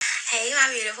Hey,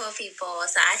 my beautiful people.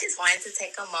 So, I just wanted to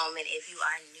take a moment. If you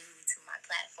are new to my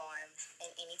platform in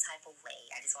any type of way,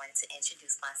 I just wanted to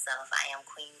introduce myself. I am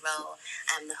Queen Ro.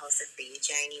 I'm the host of Free Your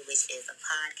Journey, which is a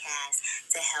podcast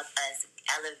to help us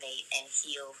elevate and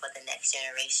heal for the next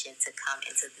generation to come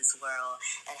into this world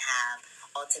and have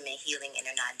ultimate healing and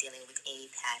are not dealing with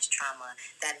any past trauma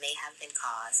that may have been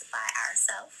caused by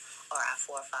ourselves or our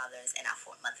forefathers and our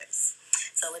foremothers.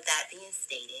 So, with that being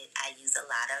stated, I use a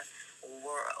lot of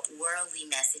worldly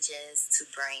messages to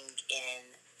bring in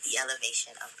the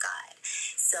elevation of God.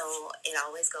 So it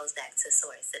always goes back to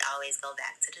source. It always goes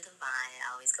back to the divine. It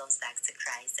always goes back to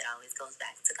Christ. It always goes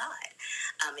back to God.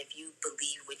 If you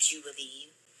believe what you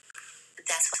believe,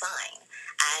 that's fine.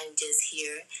 I'm just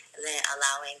here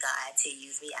allowing God to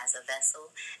use me as a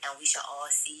vessel, and we shall all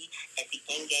see at the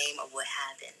end game of what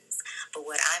happens. But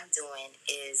what I'm doing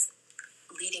is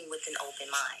leading with an open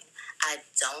mind. I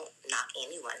don't knock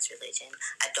anyone's religion.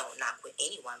 I don't knock what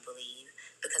anyone believes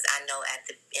because I know at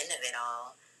the end of it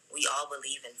all, we all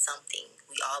believe in something.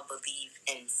 We all believe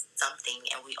in something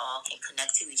and we all can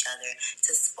connect to each other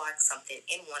to spark something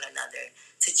in one another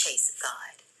to chase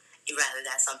God. Rather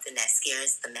that's something that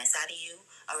scares the mess out of you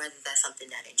or rather that's something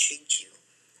that intrigues you.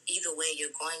 Either way,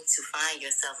 you're going to find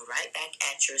yourself right back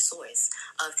at your source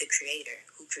of the creator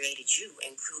who created you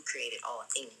and who created all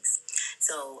things.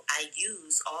 So I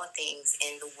use all things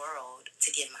in the world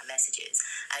to give my messages.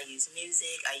 I use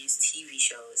music, I use TV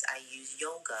shows, I use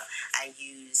yoga, I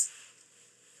use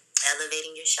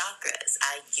elevating your chakras,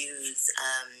 I use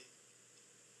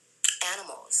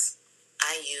animals.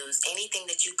 I use anything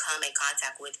that you come in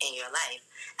contact with in your life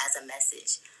as a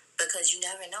message because you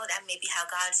never know. That may be how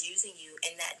God's using you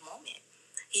in that moment.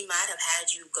 He might have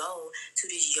had you go to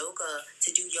this yoga to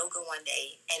do yoga one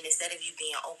day, and instead of you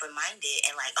being open minded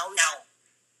and like, oh no,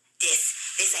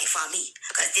 this ain't for me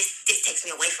because this takes me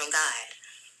away from God.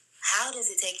 How does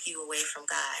it take you away from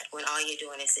God when all you're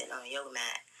doing is sitting on a yoga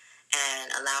mat and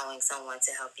allowing someone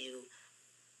to help you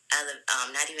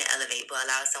not even elevate, but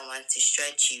allow someone to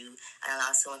stretch you and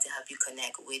allow someone to help you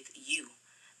connect with you.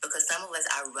 Because some of us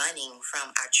are running from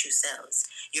our true selves.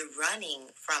 You're running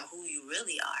from who you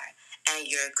really are, and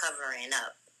you're covering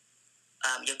up.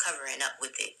 You're covering up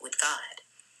with it with God,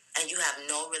 and you have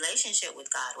no relationship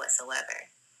with God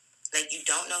whatsoever. Like you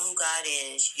don't know who God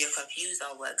is. You're confused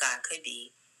on what God could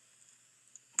be,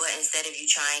 but instead of you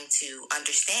trying to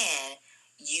understand,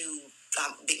 you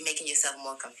making yourself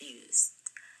more confused.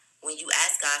 When you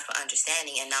ask God for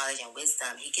understanding and knowledge and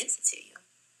wisdom, He gives it to you.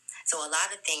 So a lot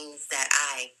of things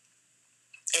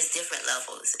it's different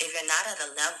levels. If you're not at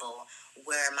a level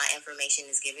where my information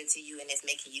is given to you and it's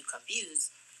making you confused,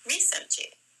 research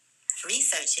it.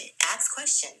 Research it. Ask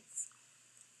questions.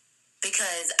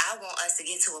 Because I want us to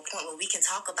get to a point where we can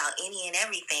talk about any and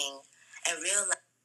everything and realize